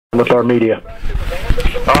with our media.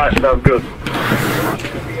 All right, sounds good.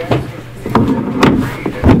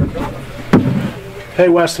 Hey,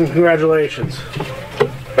 Weston, congratulations.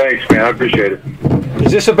 Thanks, man. I appreciate it.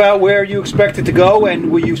 Is this about where you expected to go,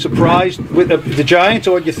 and were you surprised with the Giants,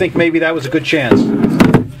 or do you think maybe that was a good chance? You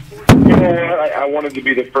know what? I wanted to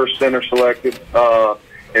be the first center selected, and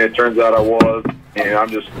it turns out I was. And I'm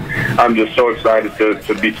just so excited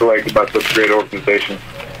to be selected by such a great organization.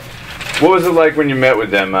 What was it like when you met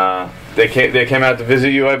with them? They came out to visit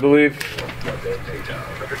you, I believe.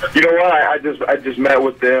 You know what? I just met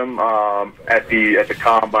with them at the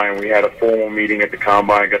combine. We had a formal meeting at the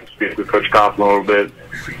combine. Got to speak with Coach Coughlin a little bit,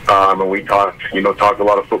 and we talked a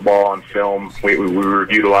lot of football on film. We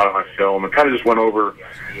reviewed a lot of my film and kind of just went over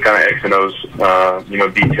kind of X and O's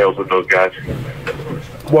details with those guys.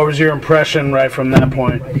 What was your impression right from that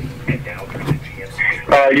point?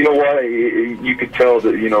 You know what? You could tell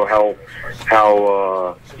that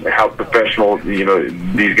how professional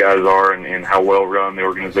these guys are, and how well run the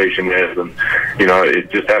organization is, and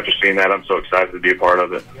just after seeing that, I'm so excited to be a part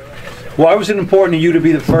of it. Why was it important to you to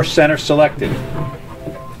be the first center selected?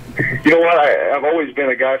 You know what? I've always been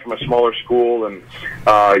a guy from a smaller school, and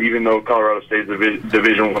even though Colorado State is a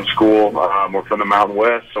Division I school, we're from the Mountain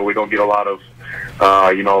West, so we don't get a lot of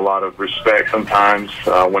respect sometimes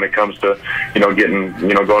when it comes to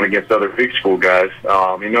going against other big school guys.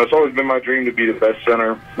 It's always been my dream to be the best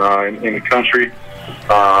center in the country,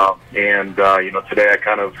 and today I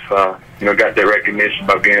kind of got that recognition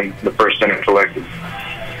by being the first center selected.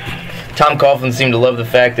 Tom Coughlin seemed to love the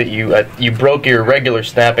fact that you broke your regular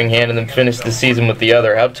snapping hand and then finished the season with the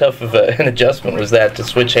other. How tough of an adjustment was that to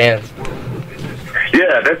switch hands?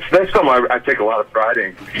 Yeah, that's something I take a lot of pride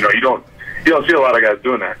in. You don't see a lot of guys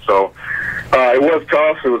doing that. So it was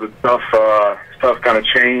tough. It was a tough kind of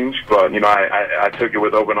change, but I took it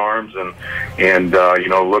with open arms, and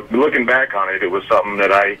looking back on it, it was something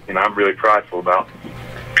that I'm really prideful about.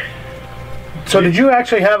 So did you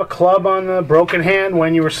actually have a club on the broken hand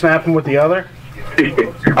when you were snapping with the other?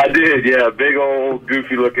 I did, yeah. Big old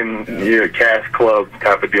goofy looking cast club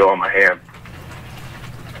type of deal on my hand.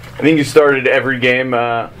 I think you started every game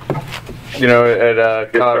at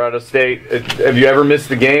Colorado State. Have you ever missed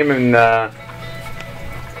the game in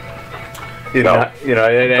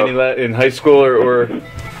high school or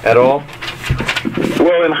at all?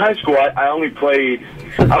 Well, in high school, I only played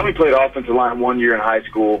offensive line 1 year in high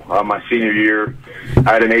school. My senior year,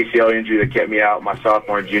 I had an ACL injury that kept me out my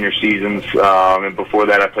sophomore and junior seasons, and before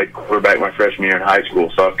that, I played quarterback my freshman year in high school.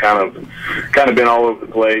 So I've kind of been all over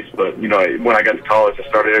the place. But when I got to college, I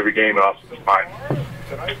started every game at offensive line.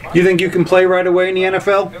 You think you can play right away in the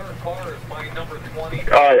NFL?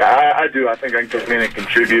 I do. I think I can come in and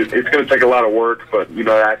contribute. It's going to take a lot of work, but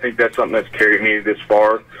I think that's something that's carried me this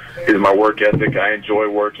far, is my work ethic. I enjoy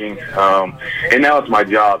working, and now it's my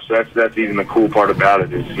job. So that's even the cool part about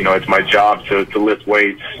it is it's my job to lift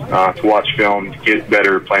weights, to watch film, to get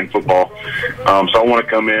better playing football. So I want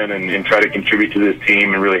to come in and try to contribute to this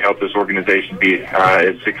team and really help this organization be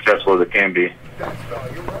as successful as it can be.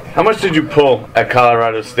 How much did you pull at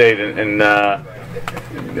Colorado State, and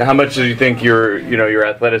how much do you think your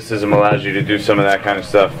athleticism allows you to do some of that kind of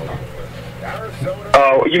stuff?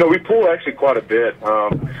 We pulled actually quite a bit.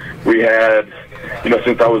 We had,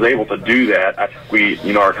 since I was able to do that, I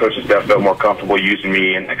think our coaching staff felt more comfortable using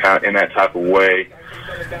me in that type of way.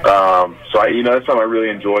 So that's something I really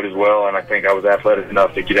enjoyed as well, and I think I was athletic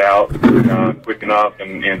enough to get out quick enough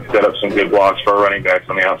and set up some good blocks for our running backs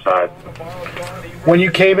on the outside. When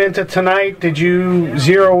you came into tonight, did you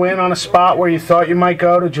zero in on a spot where you thought you might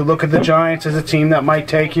go? Did you look at the Giants as a team that might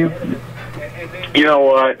take you? You know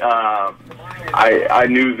what? I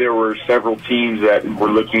knew there were several teams that were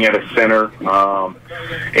looking at a center,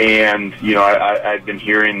 and I'd been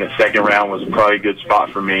hearing the second round was probably a good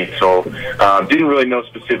spot for me. So didn't really know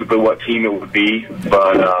specifically what team it would be,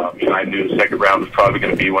 but I knew the second round was probably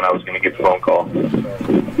going to be when I was going to get the phone call.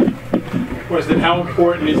 Weston, how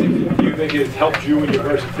important is it? Do you think it has helped you in your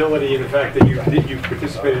versatility and the fact that you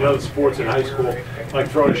participated in other sports in high school, like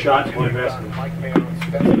throwing a shot and playing basketball?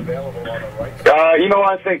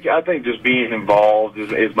 I think just being involved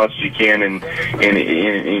as much as you can in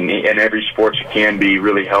every sport you can be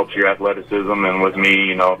really helps your athleticism. And with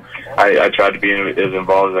me, I tried to be as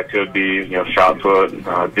involved as I could be. Shot put,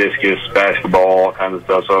 discus, basketball, all kinds of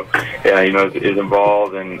stuff. So yeah, as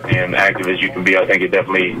involved and active as you can be, I think it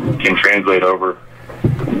definitely can translate over.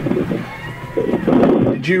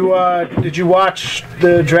 Did you watch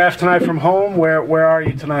the draft tonight from home? Where are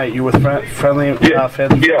you tonight? You with friendly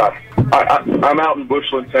fans? Yeah, I'm out in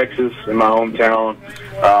Bushland, Texas, in my hometown.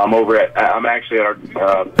 I'm actually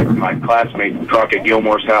at my classmate Crockett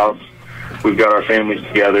Gilmore's house. We've got our families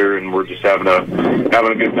together, and we're just having a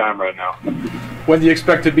good time right now. When do you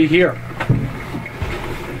expect to be here?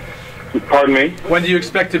 Pardon me? When do you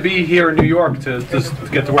expect to be here in New York to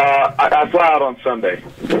get to work? I fly out on Sunday.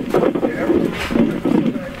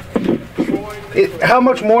 How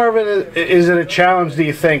much more of it is it a challenge, do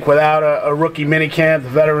you think, without a rookie minicamp? The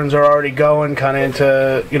veterans are already going kind of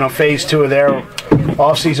into phase 2 of their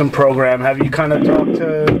off-season program. Have you kind of talked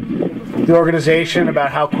to the organization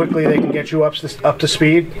about how quickly they can get you up to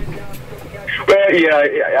speed? Well,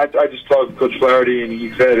 yeah, I just talked to Coach Flaherty, and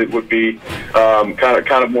he said it would be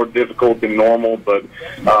kind of more difficult than normal, but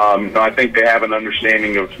I think they have an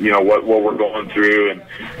understanding of what we're going through, and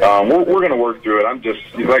we're going to work through it. I'm just,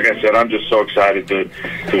 like I said, I'm just so excited to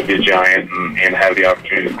be a Giant and have the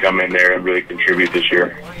opportunity to come in there and really contribute this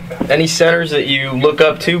year. Any centers that you look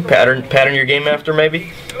up to, pattern your game after,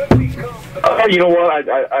 maybe? You know what?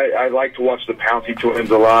 I like to watch the Pouncey twins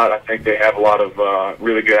a lot. I think they have a lot of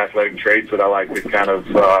really good athletic traits that I like to kind of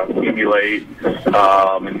emulate.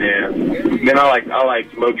 And then I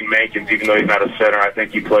like Logan Mankins, even though he's not a center. I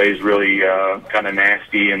think he plays really kind of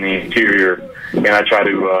nasty in the interior, and I try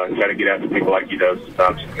to get after people like he does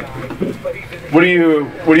sometimes. What do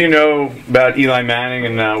you know about Eli Manning,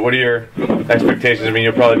 and what are your expectations? I mean,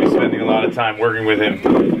 you'll probably be spending a lot of time working with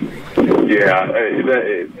him. Yeah,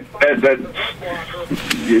 that's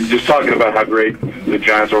just talking about how great the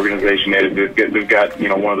Giants organization is. They've got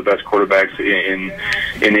one of the best quarterbacks in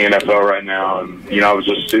the NFL right now, and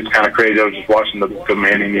it's kind of crazy. I was just watching the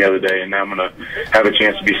Manning the other day, and now I'm gonna have a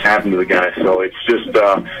chance to be snapping to the guy. So it's just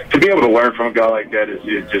to be able to learn from a guy like that is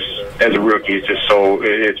just, as a rookie,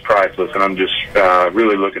 it's priceless, and I'm just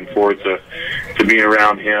really looking forward to being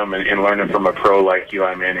around him and learning from a pro like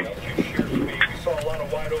Eli Manning.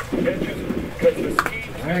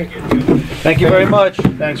 Thank you very much.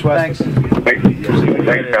 Thanks, Wes. Thanks,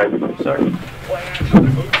 guys. Sorry.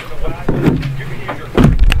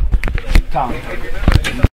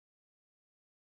 Tom.